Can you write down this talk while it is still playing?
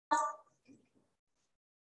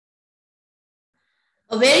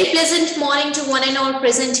A very pleasant morning to one and all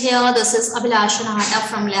present here. This is Abhilasha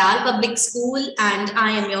from Leal Public School and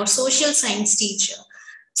I am your social science teacher.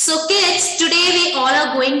 So kids, today we all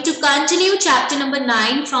are going to continue chapter number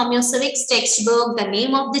 9 from your civics textbook. The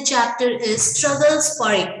name of the chapter is Struggles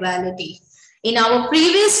for Equality. In our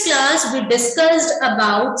previous class, we discussed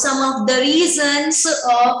about some of the reasons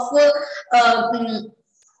of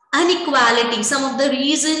inequality, some of the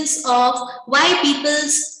reasons of why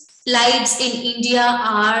people's lives in India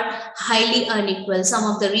are highly unequal. Some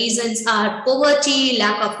of the reasons are poverty,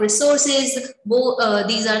 lack of resources.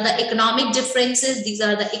 These are the economic differences. These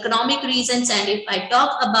are the economic reasons. And if I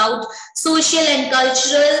talk about social and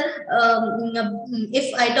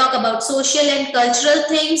cultural,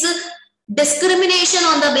 things, discrimination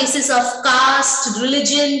on the basis of caste,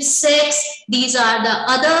 religion, sex, these are the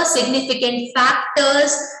other significant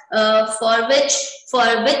factors for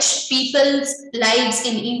which people's lives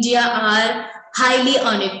in India are highly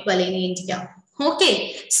unequal in India.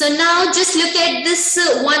 Okay, so now just look at this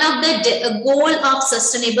one of the goal of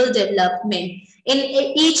sustainable development. In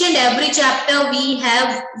each and every chapter, we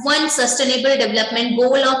have one sustainable development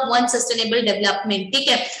goal of one sustainable development.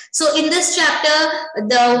 Okay, so in this chapter,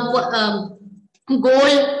 the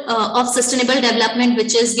goal of sustainable development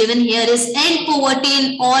which is given here is end poverty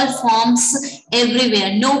in all forms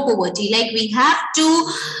everywhere. No poverty, like we have to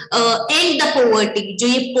end the poverty. जो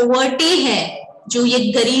ये poverty है, जो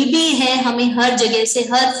ये गरीबी है, हमें हर जगह से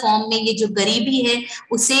हर फॉर्म में ये जो गरीबी है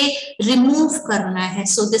उसे रिमूव करना है.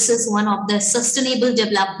 So this is one of the sustainable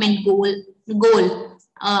development goal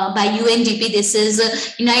by UNDP. This is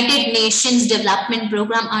United Nations Development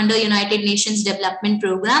Program, under United Nations Development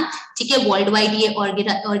Program. ठीक है, वर्ल्ड वाइड ये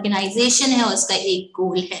ऑर्गेनाइजेशन है और उसका एक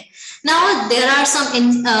गोल है. Now there are some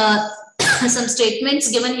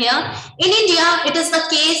statements given here. In India, it is the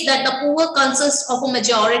case that the poor consist of a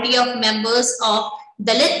majority of members of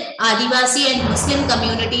Dalit, Adivasi and Muslim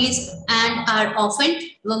communities and are often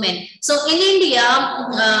women. So in India,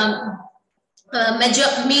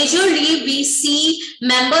 majorly we see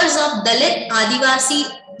members of Dalit, Adivasi,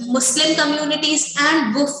 Muslim communities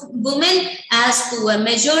and women as poor.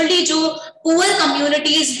 Majorly जो poor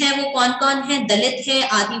communities हैं वो कौन कौन है? दलित है,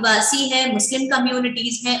 आदिवासी है, मुस्लिम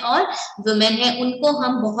communities हैं और women हैं. उनको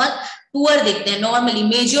हम बहुत poor देखते हैं. Normally,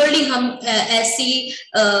 majorly हम ऐसी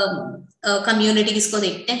communities को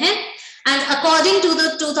देखते हैं. And according to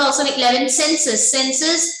the 2011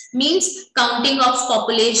 census means counting of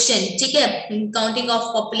population. ठीक है, counting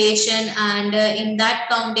of population, and in that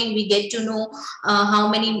counting we get to know how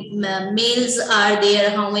many males are there,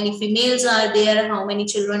 how many females are there, how many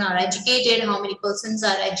children are educated, how many persons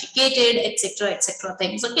are educated, etc.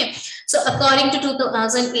 things. Okay, so according to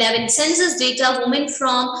 2011 census data, women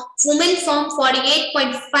form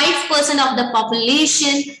 48.5% of the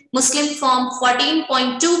population, Muslim form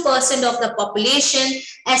 14.2% of the population,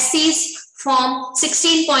 SCs form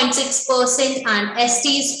 16.6% and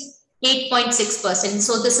STs 8.6%.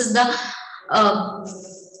 So this is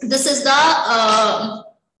the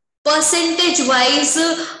percentage wise.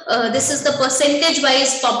 This is the percentage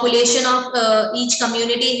wise population of each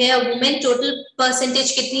community here. Women total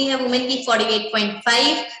percentage कितनी है? Women की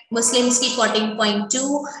 48.5, Muslims की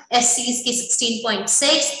 14.2, SCs की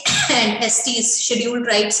 16.6 and STs scheduled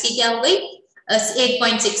tribes की क्या हो गई?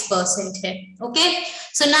 8.6% है. Okay,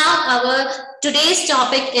 so now our today's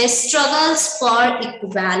topic is struggles for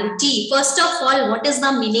equality. First of all, what is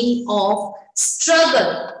the meaning of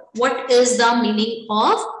struggle? What is the meaning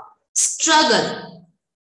of struggle?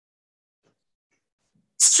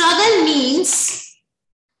 Struggle means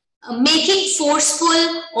making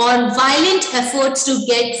forceful or violent efforts to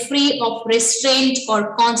get free of restraint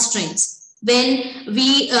or constraints. When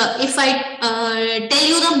we, if I tell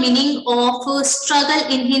you the meaning of struggle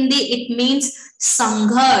in Hindi, it means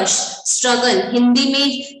संघर्ष. Struggle, Hindi में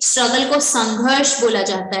struggle को संघर्ष बोला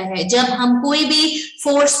जाता है. जब हम कोई भी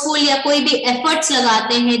फोर्सफुल या कोई भी एफर्ट्स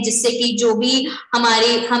लगाते हैं जिससे कि जो भी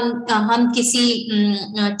हमारे हम किसी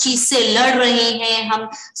चीज से लड़ रहे हैं, हम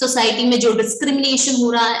सोसाइटी में जो डिस्क्रिमिनेशन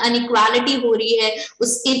हो रहा है, अनइक्वालिटी हो रही है,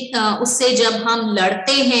 उससे जब हम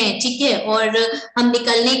लड़ते हैं, ठीक है, और हम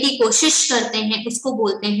निकलने की कोशिश करते हैं, उसको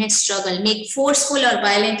बोलते हैं स्ट्रगल. मेक फोर्सफुल और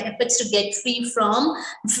violent efforts to get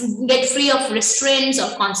free of रेस्ट्रेंट्स और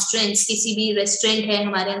कॉन्स्ट्रेंट्स. किसी भी रेस्ट्रेंट है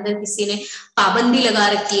हमारे अंदर, किसी ने पाबंदी लगा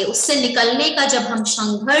रखी है, उससे निकलने का जब हम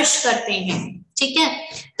संघर्ष करते हैं, ठीक है,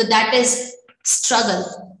 तो that is struggle.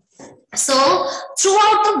 So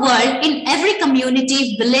throughout the world, in every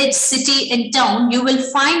community, village, city and town, you will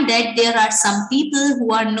find that there are some people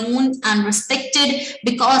who are known and respected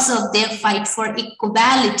because of their fight for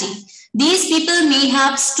equality. These people may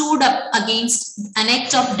have stood up against an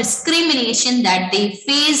act of discrimination that they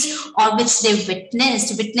faced or which they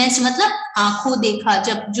witnessed. Witnessed मतलब आंखों देखा,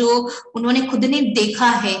 जब जो उन्होंने खुद ने देखा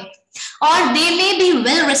है. Or they may be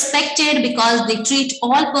well respected because they treat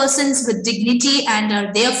all persons with dignity and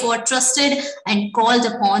are therefore trusted and called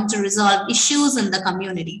upon to resolve issues in the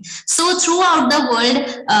community. So throughout the world,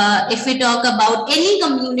 if we talk about any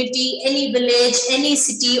community, any village, any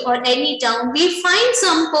city or any town, we find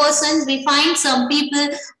some persons, we find some people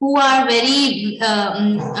who are very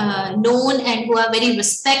known and who are very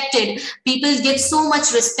respected. People give so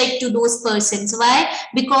much respect to those persons. Why?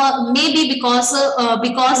 Because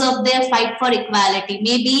of their fight for equality.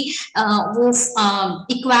 Maybe वो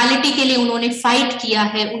equality के लिए उन्होंने fight किया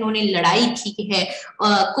है, उन्होंने लड़ाई की है.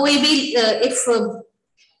 कोई भी if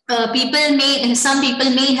some people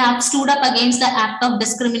may have stood up against the act of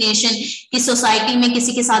discrimination, कि सोसाइटी में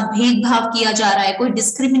किसी के साथ भेदभाव किया जा रहा है, कोई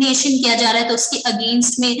डिस्क्रिमिनेशन किया जा रहा है, तो उसके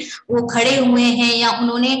अगेंस्ट में वो खड़े हुए हैं, या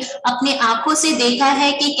उन्होंने अपने आंखों से देखा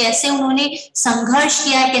है कि कैसे उन्होंने संघर्ष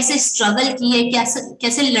किया है, कैसे स्ट्रगल की है,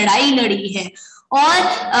 कैसे लड़ाई लड़ी है.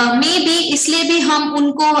 और मे बी इसलिए भी हम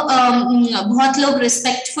उनको बहुत लोग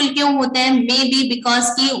रिस्पेक्टफुल क्यों होते हैं, मे बी बिकॉज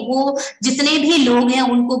कि वो जितने भी लोग हैं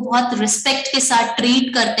उनको बहुत रिस्पेक्ट के साथ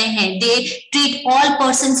ट्रीट करते हैं. They treat all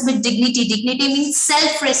persons with dignity. Dignity means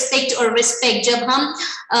self respect और रिस्पेक्ट. जब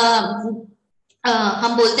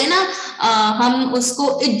हम बोलते हैं ना, हम उसको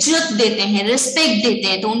इज्जत देते हैं, रिस्पेक्ट देते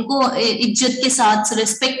हैं, तो उनको इज्जत के साथ,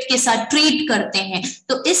 रिस्पेक्ट के साथ ट्रीट करते हैं.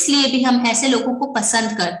 तो इसलिए भी हम ऐसे लोगों को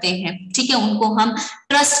पसंद करते हैं. ठीक है, उनको हम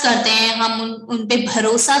ट्रस्ट करते हैं, हम उन पे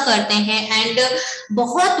भरोसा करते हैं. एंड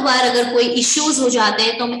बहुत बार अगर कोई इश्यूज हो जाते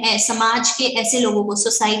हैं तो हम समाज के ऐसे लोगों को,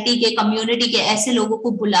 सोसाइटी के, कम्युनिटी के ऐसे लोगों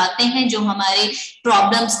को बुलाते हैं जो हमारे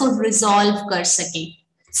प्रॉब्लम्स को रिजॉल्व कर सके.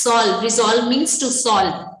 Resolve means to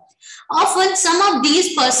solve. Often, some of these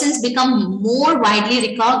persons become more widely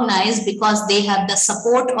recognized because they have the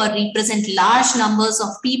support or represent large numbers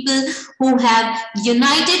of people who have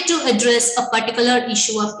united to address a particular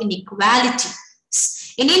issue of inequality.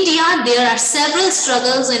 In India, there are several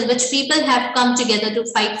struggles in which people have come together to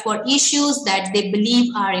fight for issues that they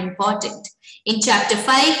believe are important. In chapter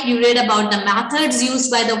 5, you read about the methods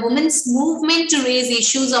used by the women's movement to raise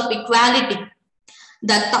issues of equality.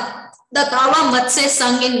 The Tawa Matsya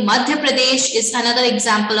Sangh in Madhya Pradesh is another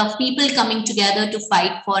example of people coming together to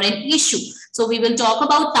fight for an issue. So we will talk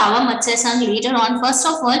about Tawa Matsya Sangh later on. First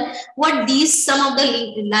of all, what some of the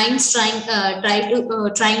lines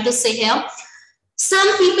trying to say here.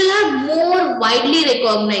 Some people are more widely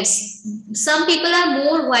recognized. Some people are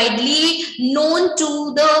more widely known to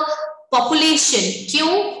the population.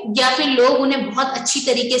 क्यों? या फिर लोग उन्हें बहुत अच्छी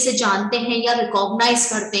तरीके से जानते हैं या रिकॉग्नाइज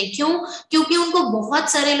करते हैं. क्यों? क्योंकि उनको बहुत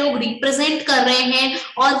सारे लोग रिप्रेजेंट कर रहे हैं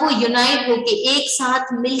और वो यूनाइट होके एक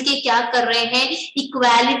साथ मिलके क्या कर रहे हैं,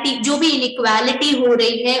 इक्वालिटी, जो भी इनइक्वालिटी हो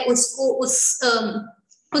रही है उसको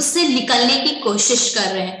उससे निकलने की कोशिश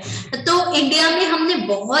कर रहे हैं. तो इंडिया में हमने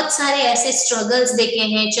बहुत सारे ऐसे स्ट्रगल्स देखे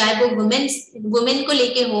हैं, चाहे वो वुमेन को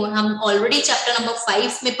लेके हो. हम ऑलरेडी चैप्टर नंबर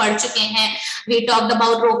 5 में पढ़ चुके हैं. We talked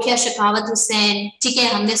about रोकेया Shekhawat Hussain. ठीक है,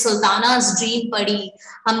 हमने सुल्ताना's ड्रीम पढ़ी,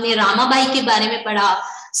 हमने रामाबाई के बारे में पढ़ा.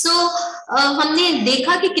 हमने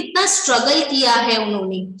देखा कि कितना स्ट्रगल किया है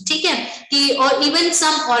उन्होंने. ठीक है, कि और इवन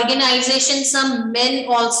सम ऑर्गेनाइजेशन, सम मेन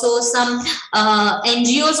ऑल्सो, सम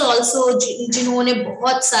एनजीओज ऑल्सो, जिन्होंने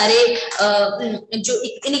बहुत सारे जो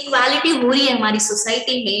इनइक्वालिटी हो रही है हमारी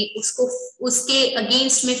सोसाइटी में उसके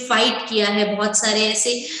अगेंस्ट में फाइट किया है. बहुत सारे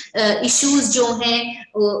ऐसे इश्यूज जो हैं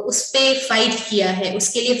उस पे फाइट किया है,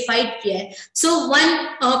 उसके लिए फाइट किया है. So one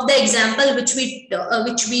of the example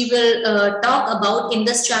which we will talk about in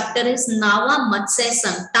this chapter is Tawa Matsya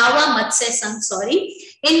Sangh. Sorry.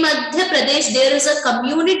 In Madhya Pradesh, there is a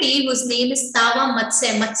community whose name is Tawa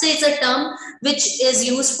Matsya. Matsya is a term which is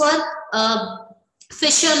used for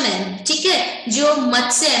fisherman. ठीक है, जो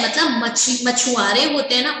मत्स्य मतलब मछुआरे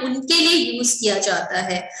होते हैं ना, उनके लिए यूज किया जाता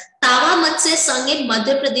है. Tawa Matsya Sangh in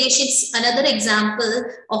Madhya Pradesh is another example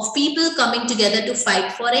of people coming together to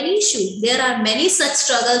fight for an issue. There are many such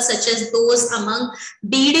struggles, such as those among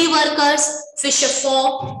BD workers, fisher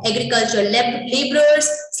folk, agricultural laborers,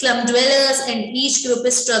 slum dwellers, and each group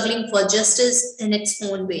is struggling for justice in its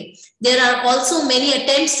own way. There are also many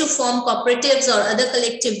attempts to form cooperatives or other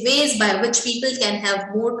collective ways by which people can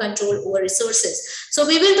have more control over resources. So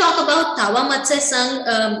we will talk about Tawa Matsya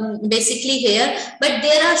Sangh basically here, but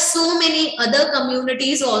there are so many other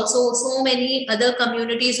communities also, so many other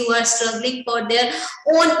communities who are struggling for their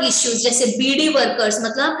own issues. जैसे बीड़ी workers,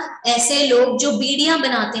 मतलब ऐसे लोग जो बीड़ियां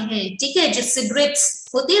बनाते हैं. ठीक है, जो सिगरेट्स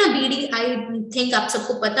होती है ना, बीड़ी, आई थिंक आप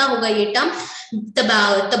सबको पता होगा ये टर्म.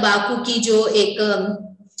 तंबाकू की जो एक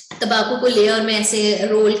तंबाकू को लेयर में ऐसे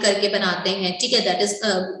रोल करके बनाते हैं, ठीक है, that is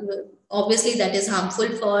obviously that is harmful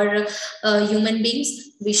for human beings.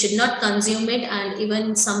 We should not consume it, and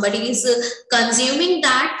even somebody is consuming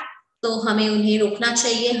that, तो हमें उन्हें रोकना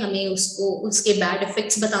चाहिए, हमें उसको उसके बैड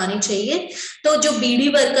इफेक्ट्स बताने चाहिए। तो जो बीड़ी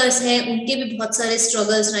वर्कर्स हैं उनके भी बहुत सारे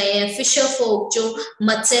स्ट्रगल्स रहे हैं। फिशर फोक जो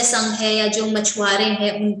मत्स्य संघ है या जो मछुआरे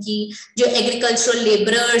हैं उनकी, जो एग्रीकल्चरल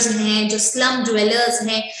लेबरर्स हैं, जो स्लम ड्वेलर्स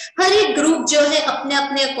हैं, हर एक ग्रुप जो है अपने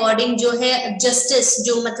अपने अकॉर्डिंग जो है जस्टिस,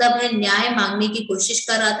 जो मतलब है न्याय मांगने की कोशिश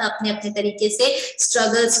कर रहा था, अपने अपने तरीके से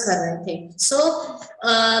स्ट्रगल्स कर रहे थे। सो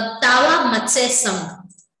तावा मत्स्य संघ,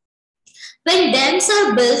 when dams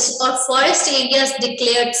are built or forest areas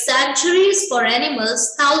declared sanctuaries for animals,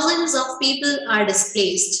 thousands of people are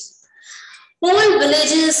displaced. Whole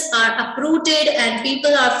villages are uprooted and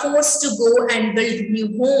people are forced to go and build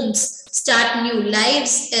new homes, start new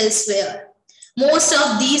lives elsewhere. Most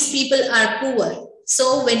of these people are poor.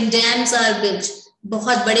 So when dams are built,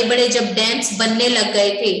 बहुत बड़े बड़े जब dams बनने लग गए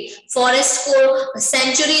थे, forest को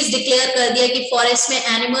centuries declare कर दिया कि फॉरेस्ट में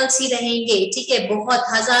एनिमल्स ही रहेंगे, ठीक है, बहुत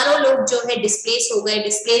हजारों लोग जो है डिस्प्लेस हो गए।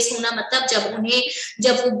 डिस्प्लेस होना मतलब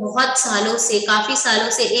जब वो बहुत सालों से, काफी सालों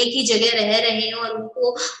से एक ही जगह रह रहे हैं और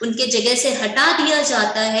उनको उनके जगह से हटा दिया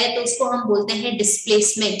जाता है, तो उसको हम बोलते हैं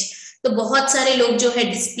डिस्प्लेसमेंट। तो बहुत सारे लोग जो है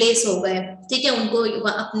डिस्प्लेस हो गए, ठीक है, उनको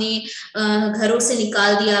अपने घरों से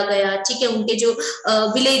निकाल दिया गया, ठीक है, उनके जो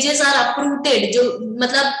विलेजेस आर अपरूटेड, जो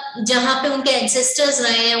मतलब जहां पे उनके एंसेस्टर्स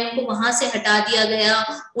रहे हैं उनको वहां से हटा दिया गया,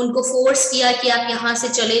 उनको फोर्स किया कि आप यहाँ से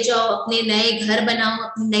चले जाओ, अपने नए घर बनाओ,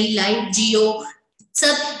 अपनी नई लाइफ जियो,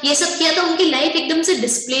 सब ये सब किया, तो उनकी लाइफ एकदम से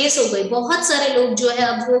डिस्प्लेस हो गई। बहुत सारे लोग जो है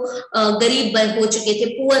अब वो गरीब हो चुके थे,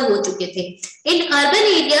 पुअर हो चुके थे। In urban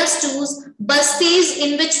areas to, बस्तीज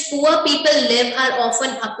in which poor people live are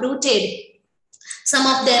often uprooted. Some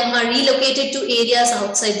of them are relocated to areas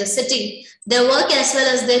outside the city. Their work as well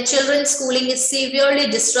as their children's schooling is severely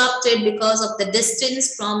disrupted because of the distance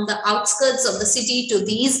from the outskirts of the city to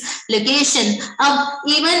these locations.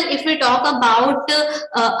 Even if we talk about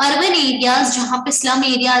urban areas, जहाँ पे slum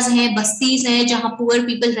areas हैं, बस्तीज हैं, जहाँ poor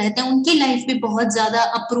people रहते हैं, उनकी life भी बहुत ज़्यादा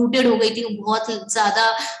uprooted हो गई थी, बहुत ज़्यादा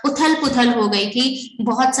उथल-पुथल हो गई थी।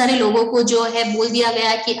 बहुत सारे लोगों को जो है बोल दिया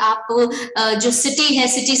गया कि आप जो सिटी है,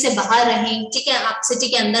 सिटी से बाहर रहें, ठीक है, आप सिटी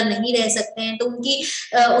के अंदर नहीं रह सकते हैं। तो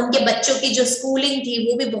उनके बच्चों की जो स्कूलिंग थी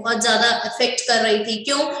वो भी बहुत ज्यादा अफेक्ट कर रही थी।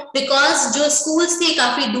 क्यों? बिकॉज जो स्कूल्स थे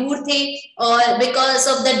काफी दूर थे, और because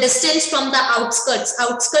of the distance from the outskirts.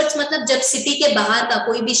 Outskirts मतलब जब सिटी के बाहर का,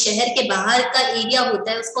 कोई भी शहर के बाहर का एरिया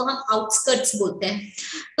होता है उसको हम आउटस्कर्ट्स बोलते हैं।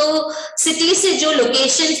 तो सिटी से जो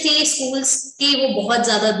लोकेशन थी स्कूल्स की वो बहुत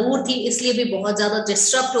ज्यादा दूर थी, इसलिए भी बहुत ज्यादा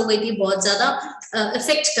डिस्टर्ब हो गई थी, बहुत ज्यादा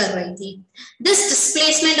इफेक्ट कर रही थी। This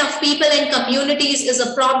displacement of people and communities is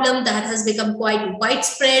a problem that has become quite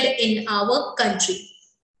widespread in our country.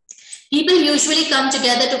 People usually come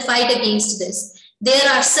together to fight against this.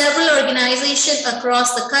 There are several organizations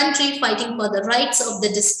across the country fighting for the rights of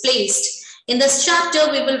the displaced. In this chapter,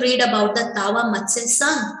 we will read about the Tawa Matsya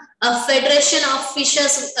Sangh, a federation of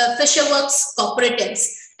fisherworks cooperatives,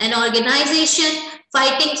 an organization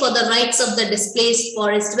fighting for the rights of the displaced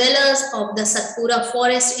forest dwellers of the Satpura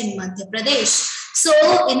forest in Madhya Pradesh. So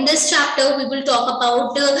in this chapter we will talk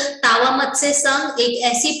about तावा मत्स्य संघ, एक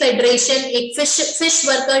ऐसी federation, एक fish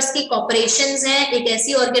workers की corporations हैं, एक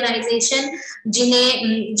ऐसी organisation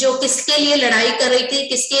जो किसके लिए लड़ाई कर रही थी,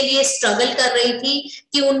 किसके लिए स्ट्रगल कर रही थी,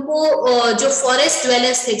 कि उनको जो फॉरेस्ट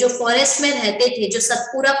ड्वेलर्स थे, जो फॉरेस्ट में रहते थे, जो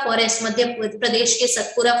सतपुरा फॉरेस्ट, मध्य प्रदेश के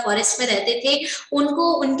सतपुरा फॉरेस्ट में रहते थे,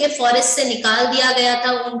 उनको उनके फॉरेस्ट से निकाल दिया गया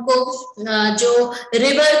था। उनको जो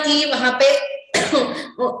रिवर थी वहां पे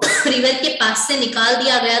रिवर के पास से निकाल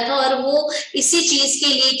दिया गया था, और वो इसी चीज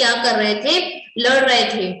के लिए क्या कर रहे थे, लड़ रहे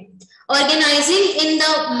थे। Organizing in the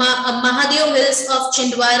Mahadev Hills of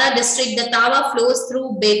Chhindwara district, the Tawa flows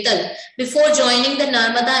through Betal before joining the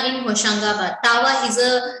Narmada in Hoshangabad. Tawa is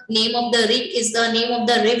the name of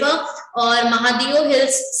the river, और महादेव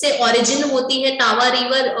हिल्स से ओरिजिन होती है तावा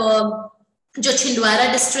रिवर, जो छिंदवाड़ा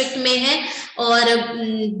डिस्ट्रिक्ट में है, और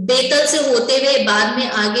बेतल से होते हुए बाद में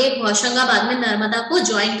आगे होशंगाबाद में नर्मदा को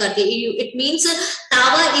ज्वाइन करती है। इट मींस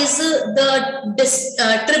तावा is the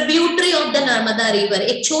tributary of the Narmada river,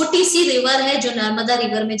 एक छोटी सी रिवर है जो नर्मदा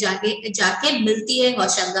रिवर में जाके मिलती है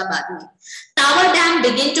होशंगाबाद में। Tower Dam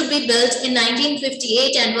began to be built in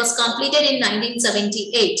 1958 and was completed in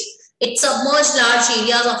 1978. It submerged large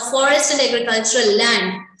areas of forest and agricultural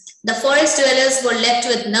land. The forest dwellers were left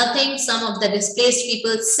with nothing. Some of the displaced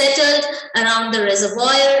people settled around the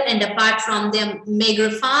reservoir and apart from their meager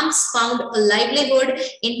farms found a livelihood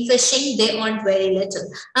in fishing. They earned very little.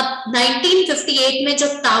 अब 1958 में जो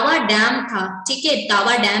tower dam था, ठीक है,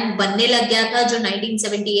 tower dam बनने लग गया था जो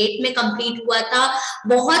 1978 में कंप्लीट हुआ था,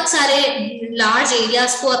 बहुत सारे लार्ज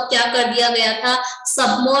एरियाज को अब क्या कर दिया गया था,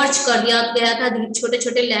 सबमर्ज कर दिया गया था, छोटे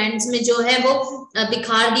छोटे लैंड्स में जो है वो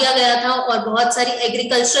बिखार दिया गया था और बहुत सारी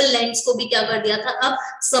एग्रीकल्चरल लैंड्स को भी क्या कर दिया था, अब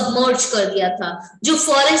सबमर्ज कर दिया था। जो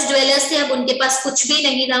फॉरेस्ट ड्वेलर्स थे अब उनके पास कुछ भी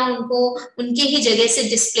नहीं था, उनको उनके ही जगह से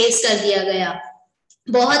डिस्प्लेस कर दिया गया।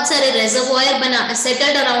 बहुत सारे रेजर्वॉयर बना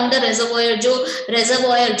सेटल्ड अराउंड द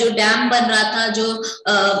रेजर्वॉयर जो डैम बन रहा था, जो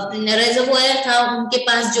रेजर्वॉयर था, उनके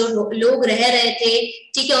पास जो लोग रह रहे थे,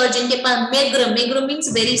 ठीक है, और जिनके पास मेग्रो मीन्स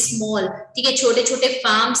वेरी स्मॉल, ठीक है, छोटे छोटे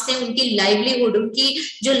फार्म्स थे, उनकी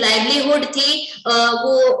जो लाइवलीहुड थी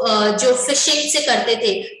वो जो फिशिंग से करते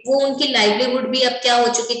थे, वो उनकी लाइवलीहुड भी अब क्या हो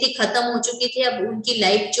चुकी थी, खत्म हो चुकी थी। अब उनकी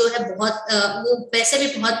लाइफ जो है बहुत वो पैसे भी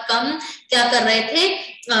बहुत कम क्या कर रहे थे,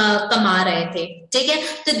 कमा रहे थे, ठीक है।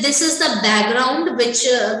 तो this is the background which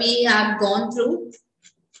we have gone through,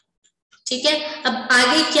 ठीक है। अब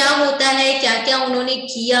आगे क्या होता है, क्या क्या उन्होंने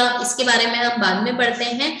किया, इसके बारे में हम बाद में पढ़ते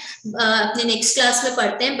हैं, अपने नेक्स्ट क्लास में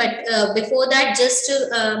पढ़ते हैं। But before that just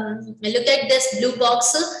look at this blue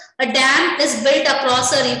box. A dam is built across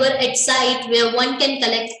a river at site where one can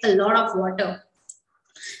collect a lot of water.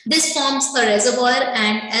 This forms a reservoir,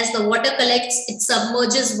 and as the water collects, it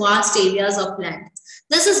submerges vast areas of land.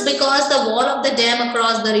 This is because the wall of the dam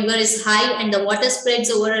across the river is high and the water spreads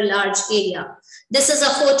over a large area. This is a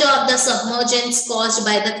photo of the submergence caused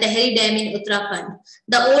by the Tehri Dam in Uttarakhand.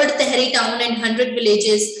 The old Tehri town and 100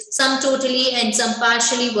 villages, some totally and some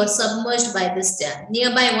partially, were submerged by this dam.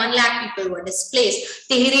 Nearby 1 lakh people were displaced.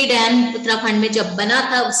 Tehri Dam Uttarakhand में जब बना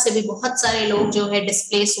था उससे भी बहुत सारे लोग जो है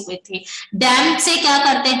डिस्प्लेस हुए थे। डैम से क्या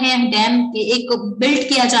करते हैं, डैम एक बिल्ड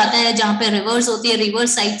किया जाता है जहाँ पे रिवर्स होती है, रिवर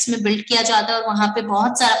साइड्स में बिल्ड किया जाता है और वहां पे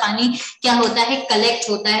बहुत सारा पानी क्या होता है, कलेक्ट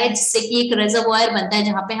होता है, जिससे कि एक रिजर्वॉयर बनता है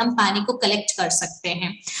जहाँ पे हम पानी को कलेक्ट कर सकते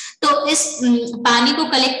हैं। तो इस पानी को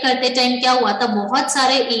कलेक्ट करते टाइम क्या हुआ था, बहुत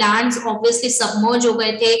सारे लैंड्स ऑब्वियसली सबमर्ज हो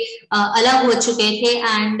गए थे, अलग हो चुके थे,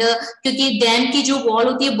 एंड क्योंकि डैम की जो वॉल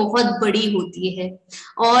होती है बहुत बड़ी होती है।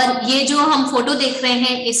 और ये जो हम फोटो देख रहे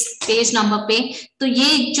हैं इस पेज नंबर पे, तो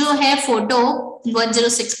ये जो है फोटो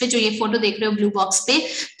 106 पे जो ये फोटो देख रहे हो ब्लू बॉक्स पे,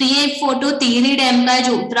 तो ये फोटो टिहरी डैम का है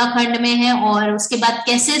जो उत्तराखंड में है, और उसके बाद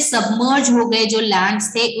कैसे सबमर्ज हो गए जो लैंड्स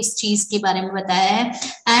थे उस चीज के बारे में बताया है।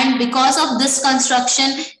 And because of this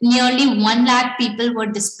construction nearly 1 lakh people were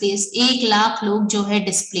displace, 1 lakh लोग जो है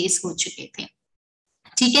डिस्प्लेस हो चुके थे,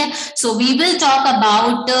 ठीक है। So we will talk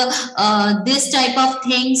about this type of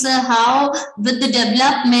things, how with the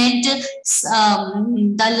development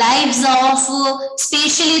the lives of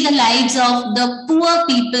especially the lives of the poor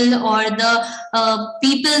people or the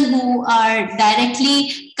people who are directly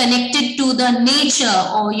connected to the nature,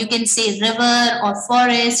 or you can say river or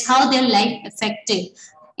forest, how their life affected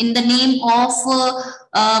in the name of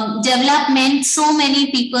development. So many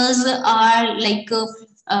people are like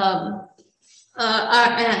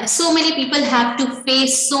so many people have to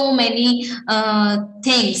face so many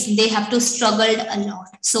things, they have to struggle a lot.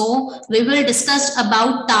 So we will discuss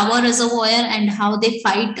about Tower Reservoir and how they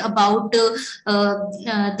fight about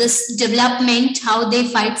this development, how they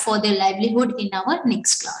fight for their livelihood in our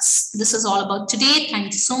next class. This is all about today.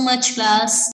 Thank you so much, class.